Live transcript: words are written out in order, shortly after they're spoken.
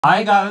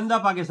आएगा आइंदा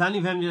पाकिस्तानी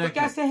फैमिली। तो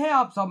कैसे हैं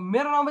आप सब?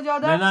 मेरा नाम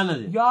वजाहत है।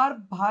 यार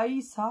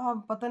भाई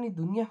साहब पता नहीं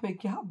दुनिया में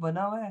क्या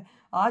बना हुआ है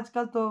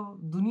आजकल। तो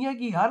दुनिया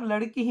की हर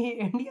लड़की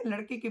इंडियन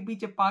लड़के के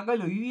पीछे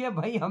पागल हुई है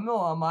भाई। हमें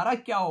हमारा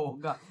क्या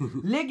होगा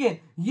लेकिन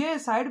ये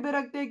साइड में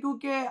रखते हैं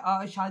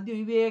क्योंकि शादी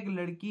हुई है एक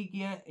लड़की की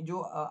है जो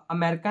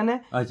अमेरिकन है।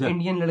 अच्छा।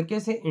 इंडियन लड़के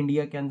से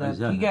इंडिया के अंदर।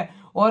 अच्छा। ठीक है।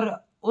 और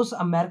उस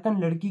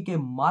अमेरिकन लड़की के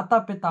माता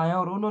पिता हैं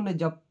और उन्होंने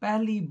जब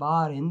पहली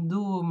बार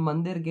हिंदू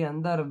मंदिर के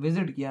अंदर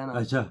विजिट किया ना।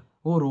 अच्छा।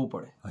 वो रो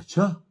पड़े।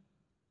 अच्छा,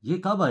 ये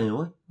कब आए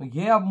हो?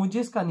 ये अब मुझे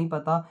इसका नहीं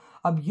पता।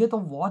 अब ये तो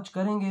वॉच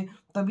करेंगे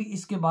तभी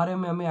इसके बारे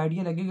में हमें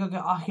आइडिया लगेगा कि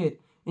आखिर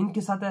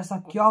इनके साथ ऐसा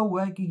क्या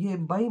हुआ है कि ये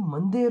भाई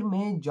मंदिर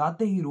में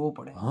जाते ही रो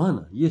पड़े। हाँ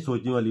ना, ये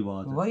सोचने वाली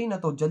बात है। वही ना,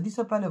 तो जल्दी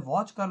से पहले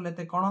वॉच कर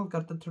लेते। कौन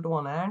करते 3 2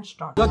 1 and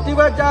start.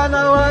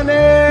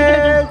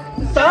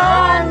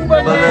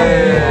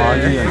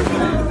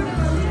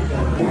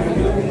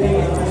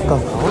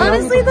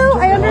 Honestly though,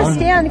 I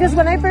understand because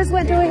when I first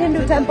went to a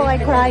Hindu temple, I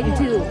cried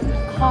too.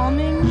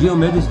 Calming. ये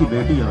मेरी इसकी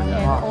बेटी है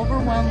यार।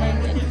 Overwhelming at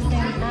the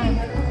same time.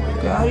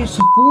 यार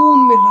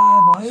सुकून मिला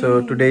है भाई। So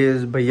today is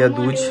भैया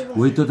दूज।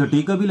 वही तो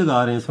टीका भी लगा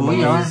रहे हैं इसको।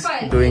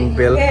 Doing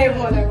bill.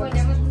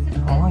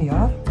 हाँ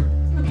यार।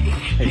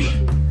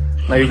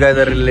 Now you guys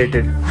are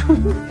related.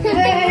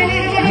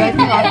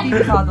 आरती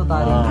के साथ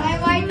उतारे।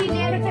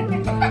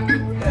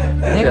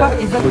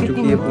 हो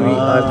चुकी है पूरी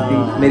आरती,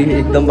 मेरी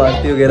एकदम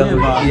आरती वगैरह हो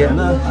चुकी है।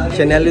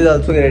 Channel is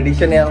also ready.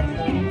 Channel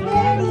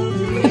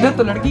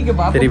तो लड़की के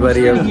बाप तेरी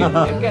बारी है।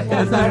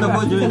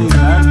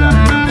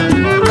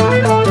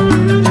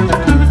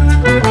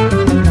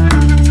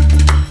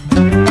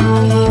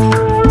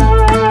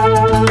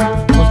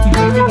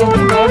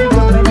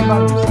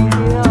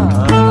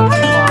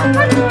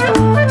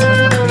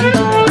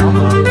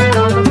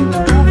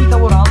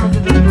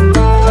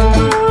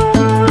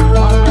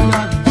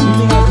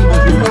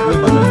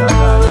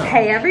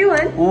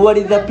 What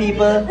is up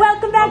people?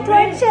 Welcome back to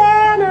our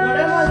channel.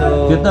 So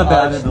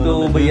आज तो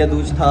भैया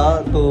दूज था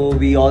तो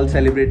we all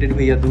celebrated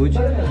भैया Dooj,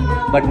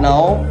 but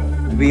now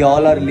we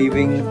all are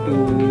leaving to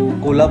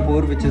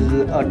Kolhapur, which is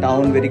a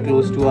town very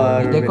close to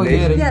our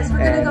village. Yes,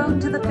 we're gonna go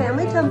to the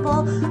family temple.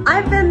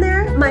 I've been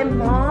there. My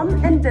mom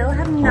and Bill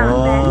have not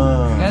been.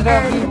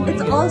 And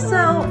it's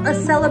also a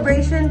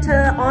celebration to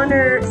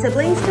honor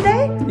siblings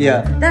today. Yeah.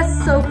 That's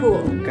so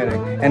cool.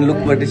 Correct. And look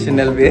what is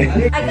Chanel wearing.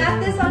 I got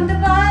this on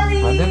Diwali.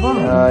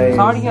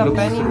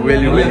 Looks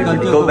really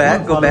good. Go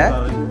back, go back.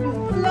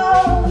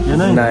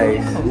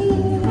 Nice.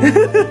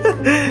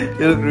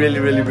 You look really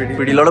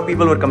pretty. A lot of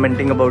people were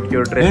commenting about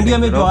your dress. India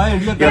में जो है,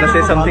 you wanna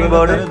say something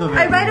about it?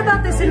 I write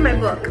about this in my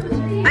book.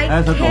 I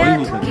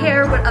can't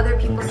care what other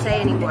people say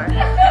anymore.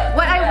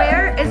 What I wear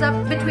is up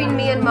between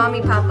me and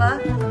mommy, papa.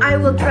 I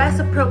will dress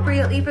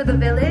appropriately for the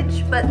village,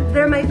 but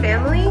they're my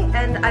family,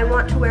 and I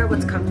want to wear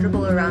what's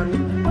comfortable around.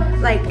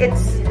 Like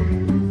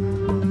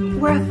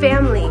we're a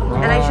family,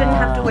 and I shouldn't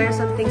have to wear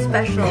something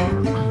special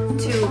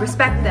to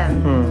respect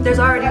them.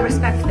 There's already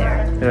respect there.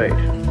 Right.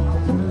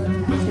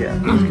 Yeah,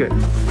 that's good.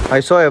 I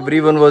saw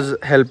everyone was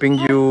helping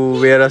you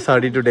wear a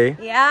sari today.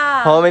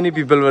 Yeah. How many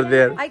people were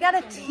there? I got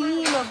a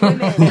team of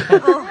women.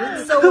 Oh,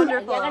 it's so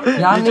wonderful.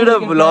 You should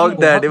have vlogged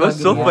that. It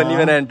was so funny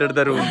when I entered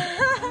the room.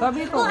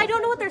 Well, I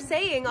don't know what they're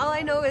saying. All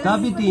I know is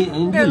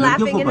they're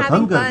laughing and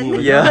having fun.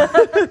 Yeah.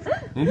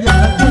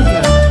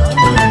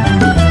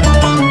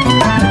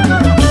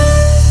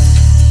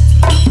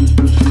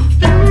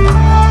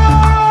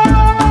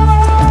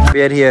 We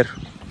are here.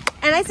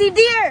 And I see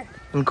deer.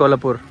 In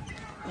Kolhapur.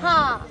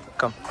 Huh.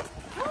 Come.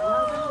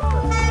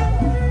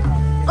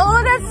 Oh,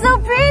 that's so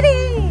pretty.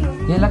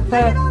 ये लगता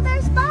है। Look at all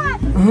their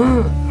spots.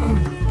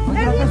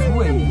 There's even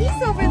some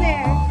geese over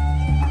there.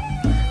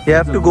 You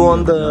have to go on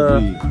the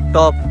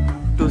top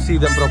to see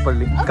them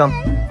properly. Come.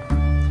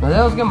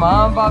 मतलब उसके माँ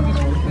बाप भी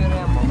छूट दे रहे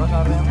हैं, मजा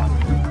कर रहे हैं।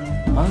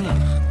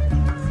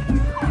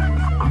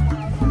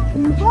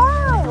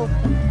 Wow.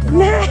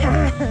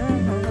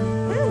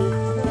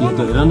 ये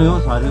तो हिरन है वो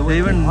सारे।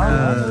 Even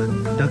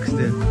ducks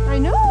there. I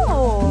know.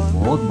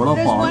 बहुत बड़ा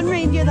There's one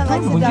reindeer that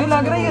likes to मुझे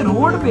लग रहा है ये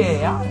रोड पे है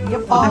यार। ये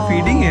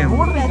feeding him.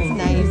 That's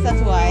nice.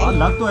 That's why.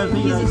 लग तो ऐसे ही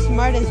है। He's the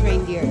smartest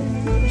reindeer.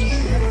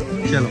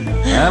 चलो।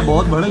 है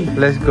बहुत बड़े।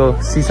 Let's go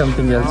see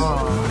something else.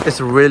 It's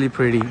really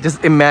pretty. Just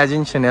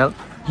imagine Chanel.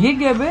 ये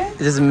क्या है?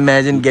 Just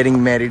imagine getting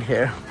married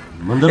here.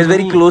 It's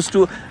very close to.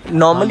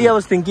 Normally I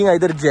was thinking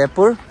either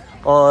Jaipur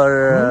or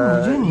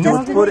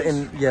Jodhpur in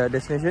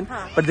destination,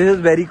 but this is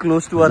very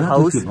close to our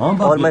house.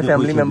 All my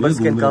family members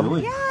can come,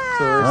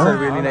 so it's a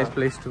really nice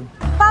place too.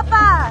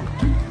 Papa,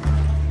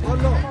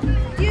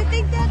 do you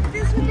think that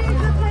this would be a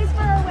good place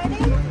for our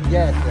wedding?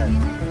 Yes.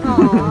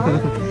 Aww.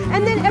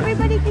 And then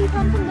everybody can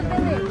come from the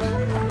village.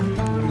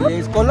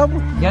 Village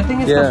Kolhapur. I think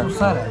इसका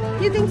सुसर है।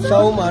 You think so?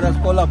 South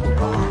Maharashtra Kolhapur.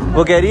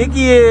 वो कह रही है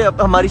कि ये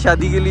हमारी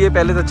शादी के लिए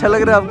पैलेस अच्छा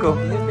लग रहा है आपको?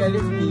 ये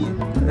पैलेस नहीं है।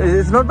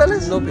 It's not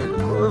palace? No palace.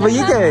 वो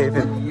ये क्या है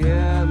फिर? ये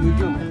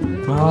म्यूजियम है।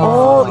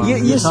 ओह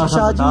ये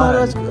शाहजी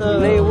महाराज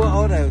नहीं वो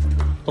और है।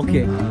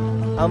 Okay.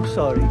 I'm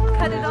sorry.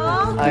 Cut it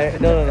all?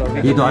 No.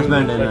 ये तो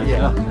हस्बैंड है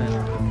ना।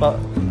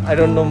 I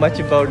don't know much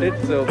about it,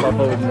 so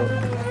Papa would know.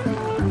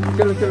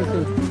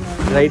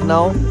 Right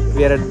now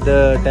we are at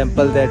the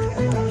temple that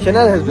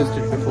Chennal has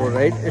visited before,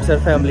 right? It's her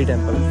family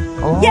temple.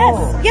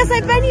 Yes,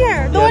 I've been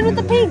here. The one with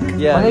the pink.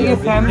 Yeah. ये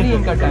family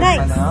इनका temple है,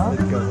 Nice.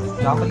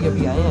 जहाँ पर ये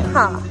अभी आए हैं।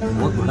 Huh.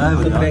 बहुत बड़ा है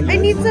भैया। I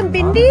need some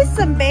bindis,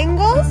 some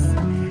bangles.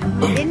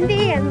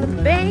 Bindi and the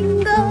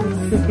bangles.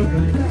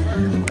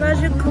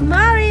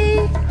 Rajakumari.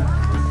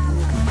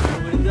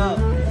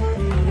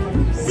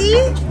 See,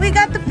 we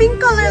got the pink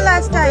color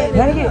last time.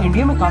 यार ये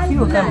इंडिया में काफी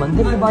होता है,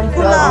 मंदिर के बाहर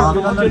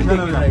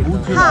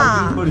हाँ।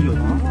 हाँ।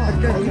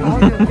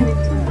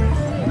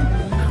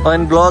 On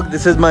vlog,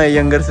 this is my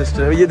younger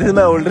sister. This is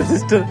my older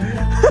sister.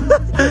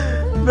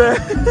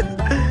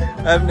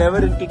 I've never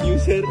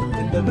introduced her in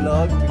the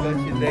vlog because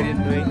she's very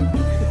annoying.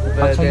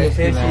 But here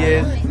she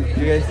is.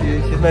 You guys see,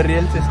 she's my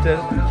real sister.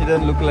 She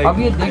doesn't look like. अब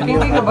ये देखेंगे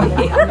कि भाई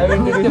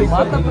इसके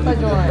माता पिता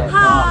जो है। I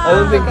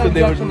don't think so.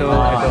 They would know at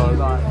all.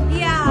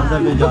 Yeah. अंदर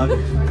में जाके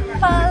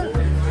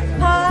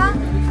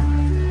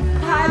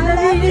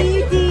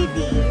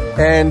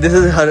And this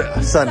is her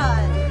son,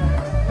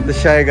 the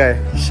shy guy.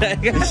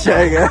 The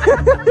shy guy.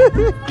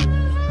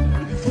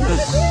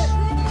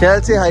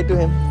 Shall say hi to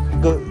him.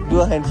 Go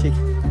do a handshake.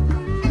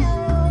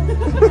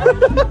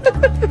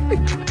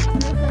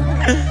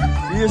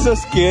 You're so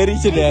scary,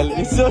 Chennal.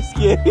 You're so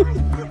scary.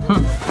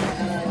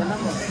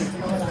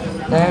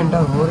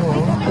 Enter हो रहे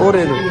हैं। Oh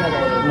really?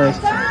 Nice.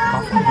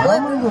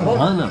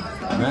 हाँ ना,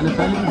 मैंने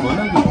पहले भी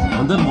बोला कि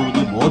अंदर बोल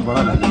के बहुत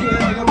बड़ा लगा।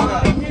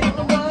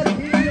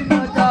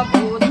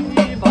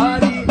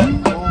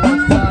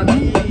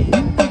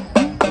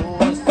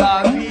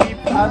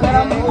 अगर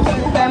हम उस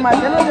टाइम आते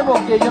हैं ना जब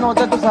ओकेजन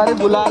होता है तो सारे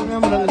गुलाल में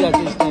हम रंग जाते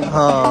हैं इस टाइम।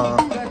 हाँ,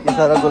 ये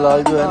सारा गुलाल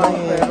जो है ना ये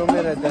पैरों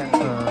में रहता है।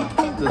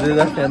 So this is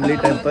our family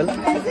temple,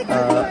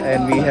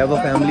 and we have a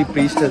family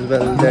priest as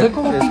well that is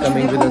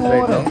coming with us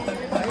right now.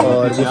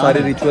 और वो सारे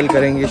रिचुअल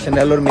करेंगे।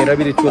 Chennal और मेरा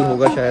भी रिचुअल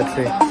होगा शायद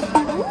से।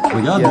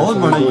 भैया बहुत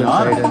बड़ा है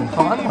यार।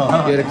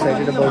 You're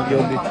excited about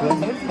your ritual?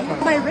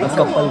 My A ritual.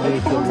 couple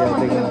ritual, yeah,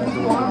 they're gonna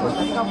do it.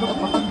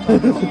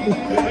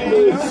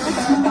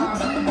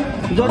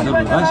 अंदर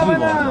रश भी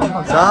बहुत है।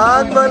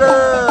 साथ बना।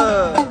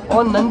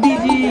 और नंदी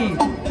जी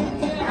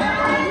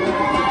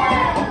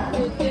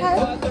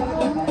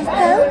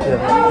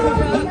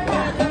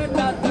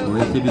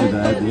वैसे भी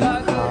लगाया देख,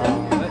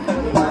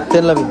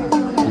 चल अभी।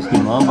 इसकी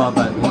माँ बाप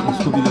है,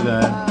 इसको भी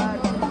लगाया।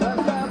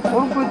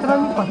 उनको इतना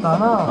नहीं पता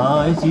ना। हाँ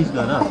इस चीज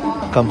का ना।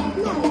 Come.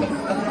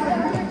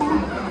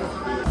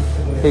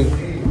 Hey,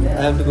 I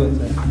have to go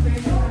inside.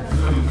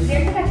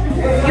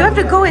 You have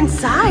to go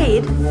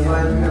inside?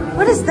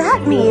 What does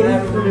that mean?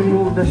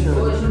 Remove the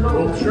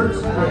shirts.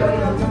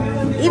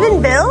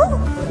 Even Bill?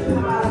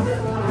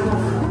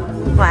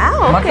 Wow,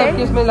 मतलब कि okay.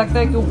 इसमें लगता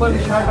है कि ऊपर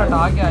शर्ट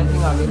हटा के आई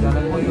थिंक आगे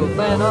जाना कोई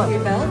होता है ना।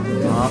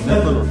 हाँ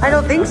बिल्कुल। I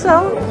don't think so.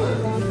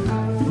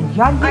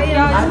 यार ये I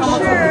क्या am इसका not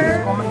मतलब sure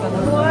कमेंट करना।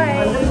 why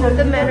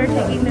the men are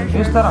taking their इस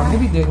shirts. तरह हमें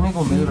भी देखने को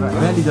मिल रहा है।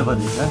 पहली दफा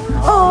देखा है।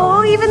 Oh,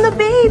 even the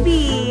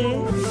baby.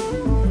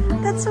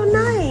 That's so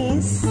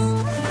nice.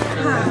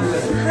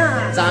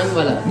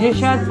 ये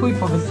शायद कोई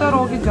पवित्र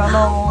हो के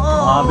जाना हो।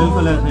 हाँ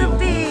बिल्कुल ऐसे ही The हो।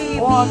 baby.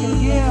 वो आगे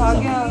ये आ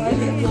गया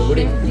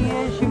शिवलिंग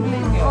है।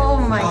 Oh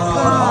my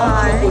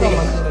god.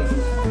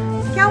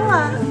 क्या हुआ?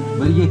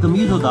 भाई ये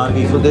कमीज उतार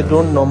गई। So they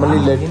don't normally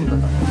let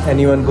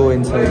anyone go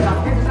inside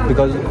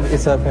because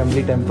it's our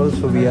family temple,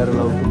 so we are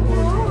allowed to go.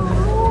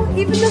 Oh,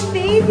 even the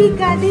baby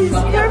got his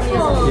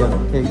purple. Yeah.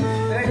 Hey.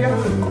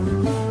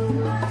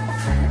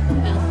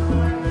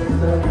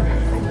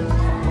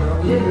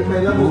 ये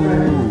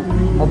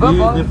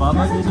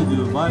बाबा जी से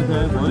दिलबार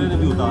है, गोरे ने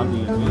भी उतार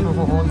दिए।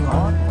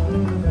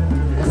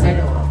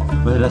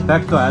 भाई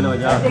रेस्पेक्ट तो है लो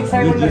यार, ये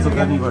चीज तो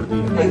करनी पड़ती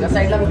है।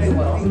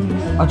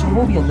 अच्छा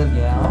वो भी अंदर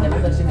गया है।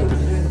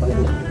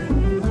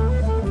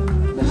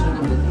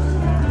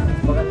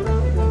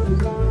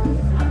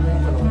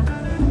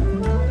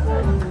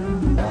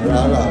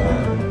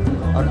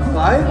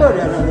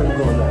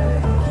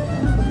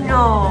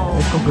 No.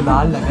 इसको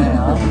गुलाल लगा है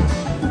यार।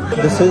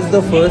 This is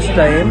the first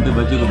time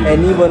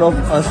any one of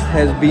us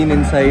has been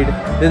inside.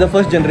 This is the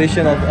first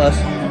generation of us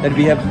that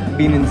we have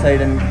been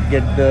inside and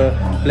get the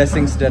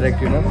blessings direct,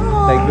 you know.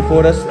 Like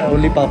before us,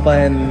 only Papa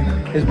and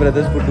his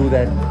brothers could do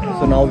that.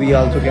 So now we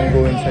also can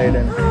go inside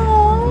and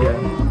yeah.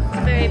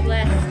 Very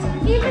blessed.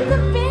 Even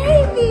the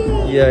baby.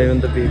 Yeah, even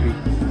the baby.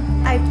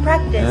 I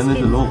practiced मैंने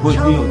तो लोग खुश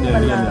नहीं होते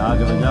India में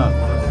आके बजा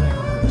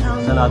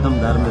सनातन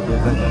धर्म में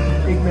देखा जाए।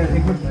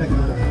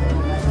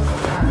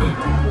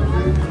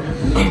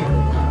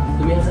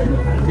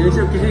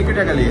 किसी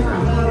इकट्ठा कर लिए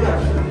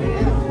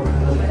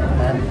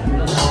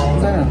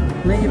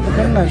नहीं ये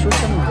पकड़ना शूट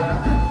करना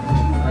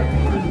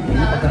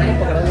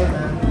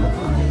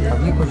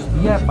अभी कुछ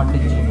दिया है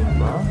पंडित जी ने।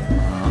 हाँ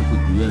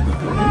कुछ दिया तो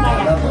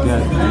क्या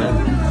दिया?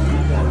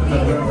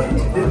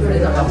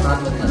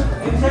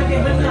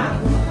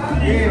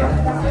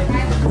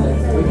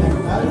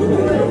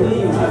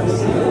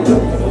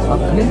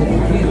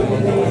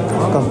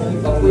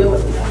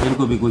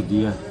 इनको भी कुछ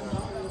दिया।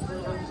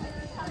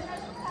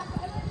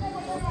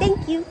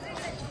 Thank you.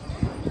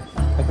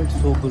 I felt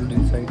so good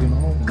inside, you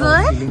know.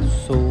 Good? Feeling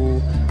so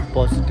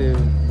positive,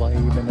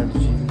 vibe,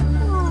 energy.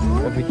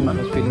 Everything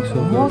was feeling so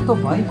वो good. तो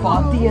भाई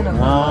बात ही है ना,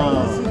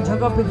 किसी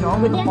जगह पे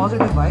जाओगे तो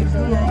पॉजिटिव वाइब्स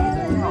नहीं आएगी।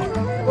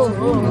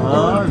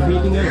 हाँ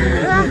फीलिंग है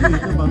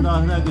कि बंदा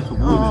हंसा कि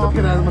सुकून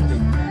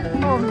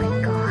Oh my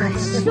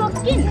gosh.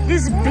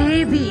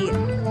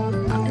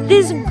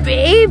 This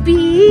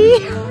baby.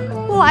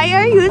 Why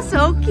are you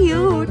so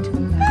cute?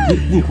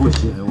 कितनी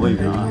खुशी है वही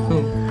कहा। को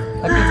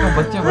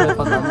बच्चे बड़े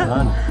पसंद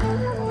हैं।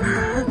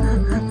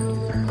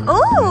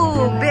 Oh,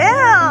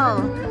 Bill.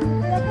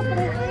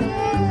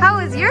 How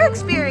was your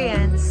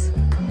experience?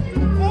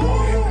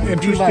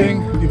 Interesting,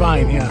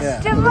 divine, yes.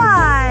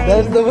 Divine.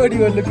 That's the word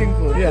you were looking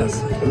for. Yes.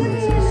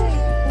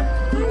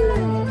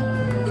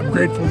 I'm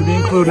grateful to be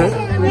included.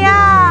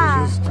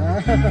 Yeah.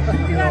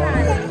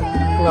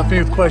 Left me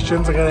with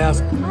questions. I gotta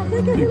ask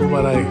people,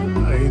 but I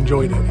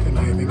enjoyed it, and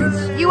I think it's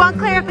You want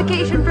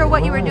clarification for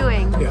what you were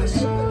doing? yes.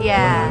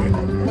 Yeah.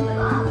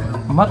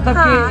 मतलब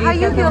हाँ, कि how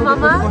you feel,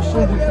 Mama?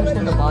 Question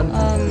पूछने के बाद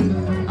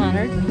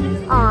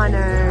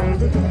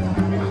Honored.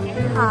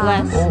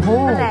 Blessed. ओहो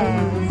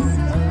Blessed.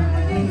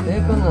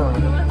 देखो ना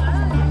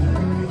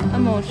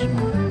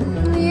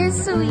You're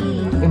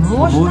sweet.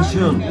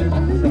 Emotional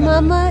emotion.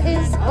 Mama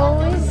is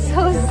always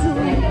so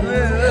sweet.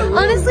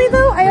 Honestly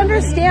though, I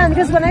understand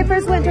because when I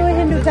first went to a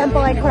Hindu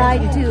temple, I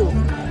cried too.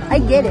 I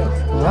get it.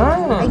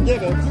 I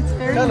get it. It's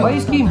very भाई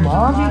इसकी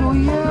माँ भी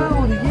रोई है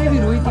और ये भी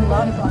रोई थी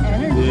माँ के साथ।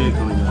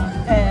 देखो यार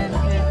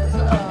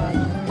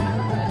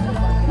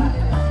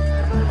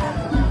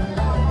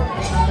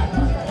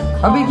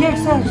अभी ये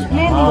एक्सप्लेन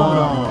नहीं हो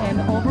रहा।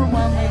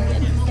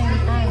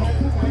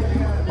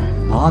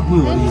 बात नहीं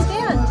हो रही है।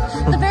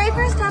 understand. The very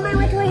first time I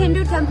went to a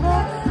Hindu temple,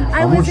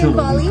 I was in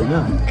Bali,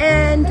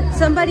 and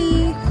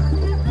somebody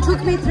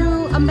took me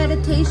through a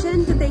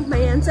meditation to thank my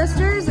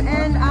ancestors,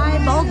 and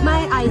I bawled my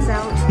eyes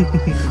out.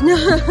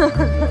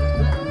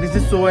 This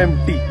is so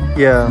empty.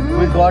 Yeah.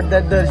 We got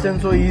that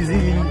darshan so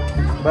easily,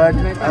 but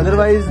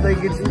otherwise,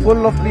 like, it's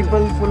full of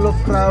people, full of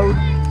crowd,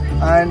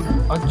 and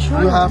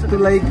you have to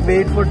like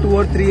wait for 2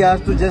 or 3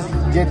 hours to just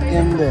get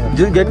in there.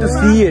 You get to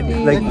see it.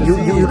 Like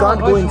you can't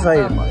go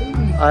inside.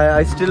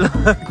 I still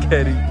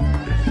carry.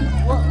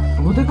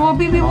 वो देखो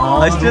अभी भी वो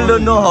I still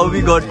don't know how we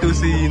got to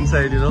see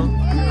inside. You know.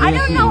 I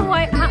don't know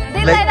what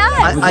they Like let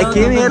us. I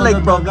came here like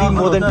probably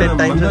more than 10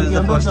 times. This is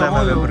the first time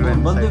I've ever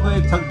went बंदे inside. को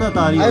एक सकता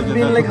तारीफ I've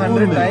been like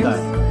 100 times.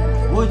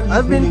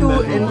 I've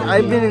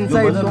been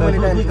inside so many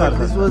times, but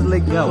this was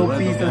like so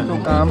peace and so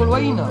calm. बिल्कुल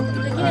वही ना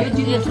ये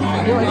चीजें ये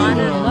वाली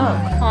चीजें हैं ना।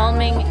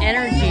 calming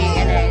energy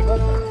in it.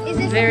 Is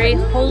this Very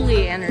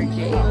holy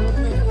energy.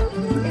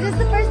 Is this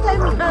the first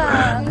time?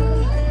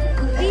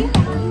 See,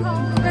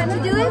 got to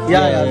do it.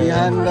 Yeah, we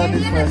hadn't done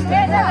this first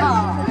time.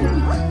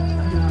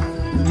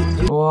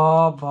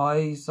 वाह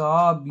भाई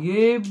साहब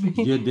ये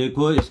भी ये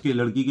देखो इसकी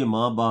लड़की के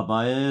माँ बाप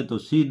आए हैं तो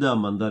सीधा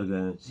मंदिर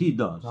गए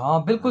सीधा।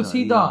 हाँ बिल्कुल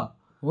सीधा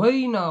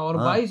वही ना। और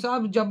भाई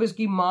साहब जब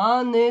इसकी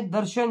माँ ने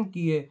दर्शन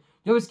किए,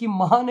 जब इसकी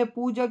माँ ने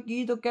पूजा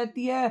की तो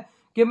कहती है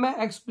कि मैं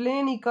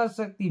एक्सप्लेन ही कर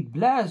सकती,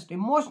 ब्लेस्ड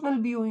इमोशनल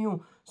भी हुई हूँ,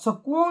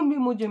 सुकून भी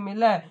मुझे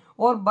मिला है।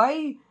 और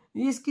भाई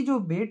इसकी जो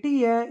बेटी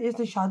है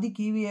इसने शादी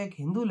की हुई है एक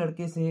हिंदू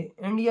लड़के से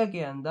इंडिया के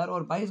अंदर,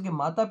 और भाई इसके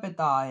माता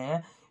पिता आए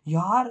हैं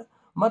यार।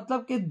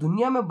 मतलब कि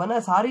दुनिया में बना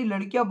सारी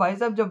लड़कियां भाई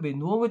साहब जब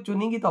हिंदुओं को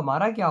चुनेंगी तो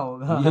हमारा क्या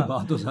होगा? ये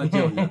बात तो सच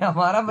है।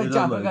 हमारा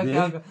बच्चा होगा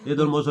क्या?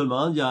 इधर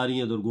मुसलमान जा रही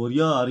हैं, इधर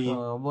गोरियां आ रही हैं।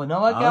 वो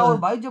नवा क्या। और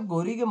भाई जब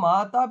गोरी के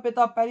माता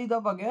पिता पहली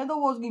दफा गए तो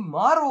वो उसकी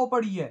माँ रो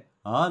पड़ी है।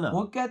 हाँ ना।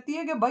 वो कहती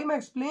है कि भाई मैं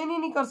एक्सप्लेन ही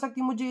नहीं कर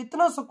सकती, मुझे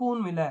इतना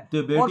सुकून मिला है।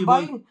 तो और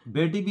भाई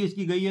बेटी भी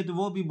इसकी गई है तो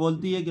वो भी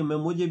बोलती है कि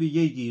मुझे भी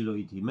यही चीज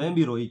रोई थी, मैं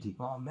भी रोई थी।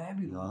 हाँ मैं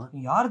भी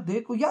यार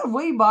देखो यार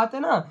वही बात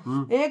है ना,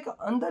 एक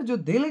अंदर जो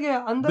दिल गया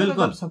अंदर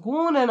का जब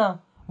सुकून है ना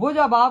वो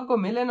जब आपको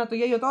मिले ना तो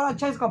यही होता है। और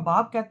अच्छा इसका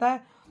बाप कहता है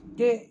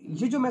कि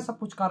ये जो मैं सब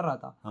कुछ कर रहा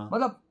था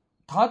मतलब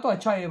था तो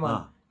अच्छा ये मान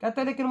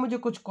कहता है लेकिन मुझे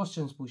कुछ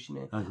क्वेश्चंस पूछने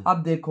हैं।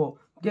 अब देखो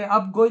कि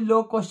अब कोई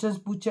लोग क्वेश्चंस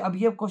पूछे, अब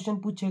ये क्वेश्चन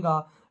पूछेगा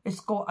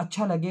इसको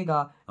अच्छा लगेगा,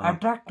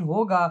 अट्रैक्ट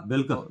होगा,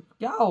 बिल्कुल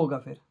क्या होगा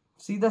फिर?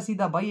 सीधा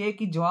सीधा भाई एक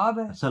ही जवाब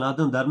है,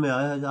 सनातन धर्म में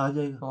आ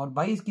जाएगा। और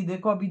भाई इसकी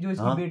देखो अभी जो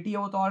इसकी बेटी है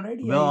वो तो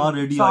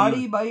ऑलरेडी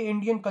साड़ी भाई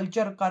इंडियन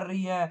कल्चर कर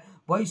रही है,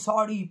 भाई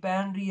साड़ी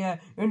पहन रही है,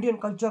 इंडियन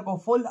कल्चर को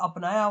फुल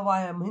अपनाया हुआ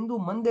है, हिंदू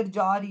मंदिर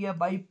जा रही है,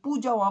 भाई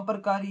पूजा वहां पर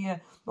कर रही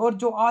है। और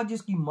जो आज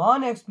इसकी माँ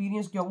ने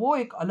एक्सपीरियंस किया वो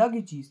एक अलग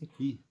ही चीज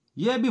है।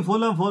 ये भी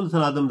फुल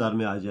सनातन धर्म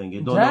में आ जाएंगे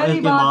दोनों।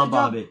 इसके माँ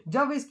बाप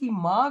जब इसकी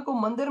माँ को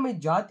मंदिर में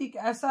जाती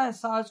ऐसा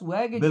एहसास हुआ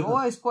है कि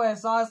जो इसको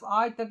एहसास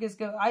आज तक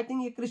इसके आई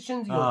थिंक ये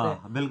क्रिश्चियंस ही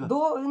होते हैं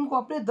दो इनको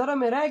अपने धर्म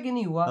में रह के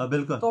नहीं हुआ,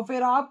 तो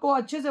फिर आपको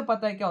अच्छे से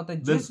पता है क्या होता है।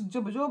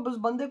 जो उस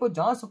बंदे को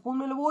जहाँ सुकून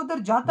मिले वो उधर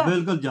जाता है,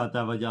 बिल्कुल जाता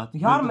है वजाहत।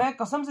 यार मैं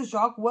कसम से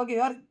शॉक हुआ कि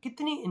यार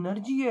कितनी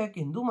एनर्जी है कि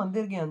हिंदू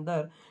मंदिर के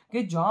अंदर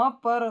कि जहाँ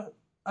पर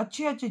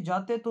अच्छे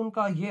जाते तो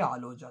उनका ये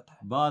हाल हो जाता है।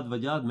 बात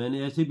वजाहत मैंने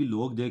ऐसे भी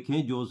लोग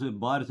देखे जो से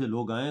बाहर से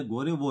लोग आए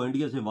गोरे वो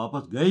इंडिया से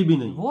वापस गए भी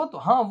नहीं। वो तो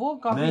हाँ वो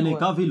काफी मैंने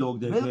काफी लोग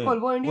देखे बिल्कुल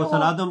वो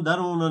सनातन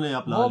धर्म उन्होंने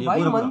अपना लिया,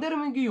 भाई मंदिर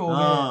में की हो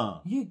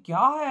गए। ये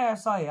क्या है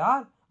ऐसा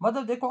यार,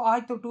 मतलब देखो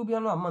आज तक टू बी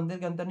ऑनेस्ट हम मंदिर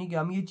के अंदर नहीं गए,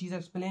 हम ये चीज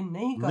एक्सप्लेन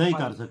नहीं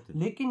कर सकते,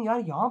 लेकिन यार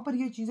यहाँ पर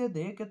ये चीजें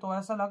देख के तो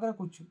ऐसा लग रहा है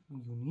कुछ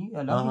यूनिक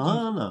अलग।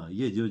 हाँ ना,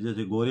 ये जो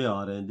जैसे गोरे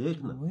आ रहे हैं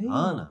देख ना,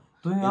 हाँ ना,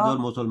 तो यार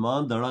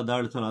मुसलमान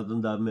धड़ाधड़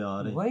सनातन धर्म में आ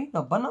रहे हैं, वही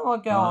ना बना हुआ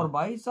क्या। और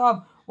भाई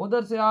साहब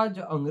उधर से आज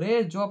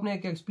अंग्रेज जो अपने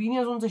एक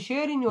एक्सपीरियंस उनसे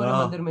शेयर ही नहीं हो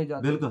रहा मंदिर में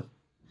जाते। बिल्कुल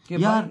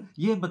यार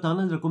ये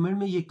बताना रिकमेंड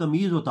में ये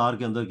कमीज उतार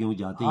के अंदर क्यों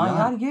जाते हैं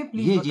यार ये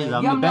प्लीज चीज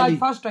हमने आज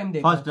फर्स्ट टाइम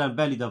देखा,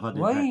 पहली दफा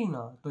देखा। वही ना,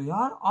 तो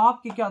यार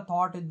आपके क्या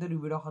थॉट इधर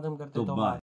वीडियो खत्म करते तो